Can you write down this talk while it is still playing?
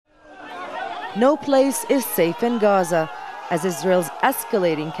No place is safe in Gaza. As Israel's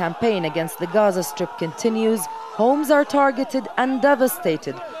escalating campaign against the Gaza Strip continues, homes are targeted and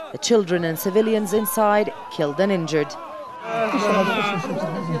devastated. The children and civilians inside killed and injured.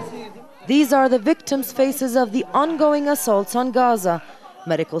 These are the victims' faces of the ongoing assaults on Gaza.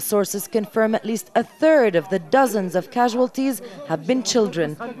 Medical sources confirm at least a third of the dozens of casualties have been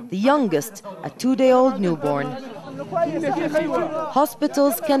children, the youngest a 2-day-old newborn.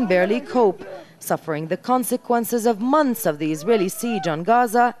 Hospitals can barely cope. Suffering the consequences of months of the Israeli siege on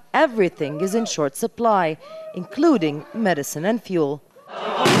Gaza, everything is in short supply, including medicine and fuel.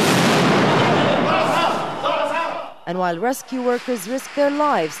 And while rescue workers risk their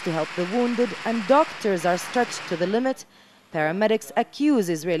lives to help the wounded and doctors are stretched to the limit, paramedics accuse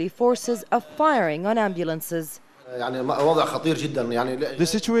Israeli forces of firing on ambulances. The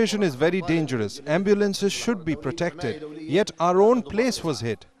situation is very dangerous. Ambulances should be protected. Yet our own place was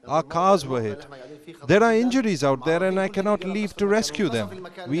hit. Our cars were hit. There are injuries out there and I cannot leave to rescue them.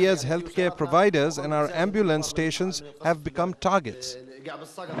 We as healthcare providers and our ambulance stations have become targets.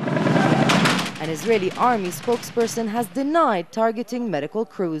 An Israeli army spokesperson has denied targeting medical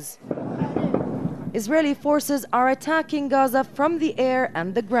crews. Israeli forces are attacking Gaza from the air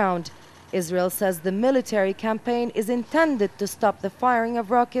and the ground. Israel says the military campaign is intended to stop the firing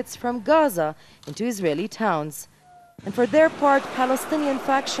of rockets from Gaza into Israeli towns. And for their part, Palestinian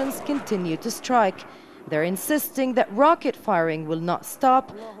factions continue to strike. They're insisting that rocket firing will not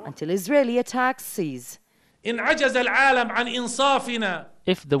stop until Israeli attacks cease. If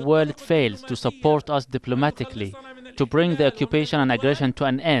the world fails to support us diplomatically, to bring the occupation and aggression to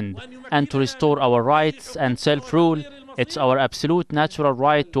an end, and to restore our rights and self-rule, it's our absolute natural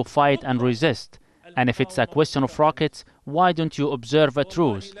right to fight and resist. And if it's a question of rockets, why don't you observe a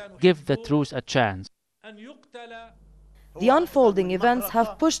truce? Give the truce a chance. The unfolding events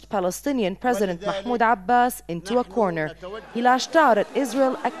have pushed Palestinian President Mahmoud Abbas into a corner. He lashed out at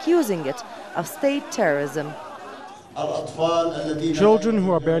Israel, accusing it of state terrorism. Children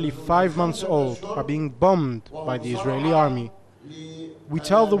who are barely 5 months old are being bombed by the Israeli army. We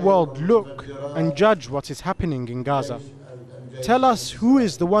tell the world, look and judge what is happening in Gaza. Tell us who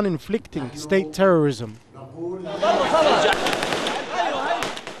is the one inflicting state terrorism.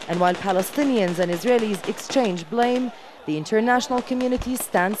 And while Palestinians and Israelis exchange blame, the international community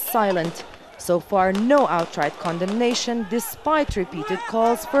stands silent. So far, no outright condemnation, despite repeated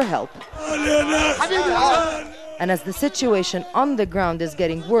calls for help. And as the situation on the ground is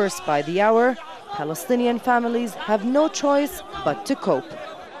getting worse by the hour, Palestinian families have no choice but to cope.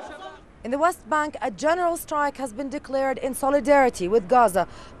 In the West Bank, a general strike has been declared in solidarity with Gaza.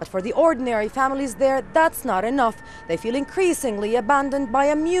 But for the ordinary families there, that's not enough. They feel increasingly abandoned by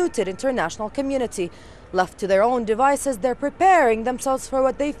a muted international community. Left to their own devices, they're preparing themselves for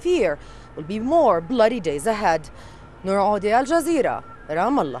what they fear will be more bloody days ahead. Nour Odeh, Al Jazeera,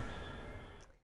 Ramallah.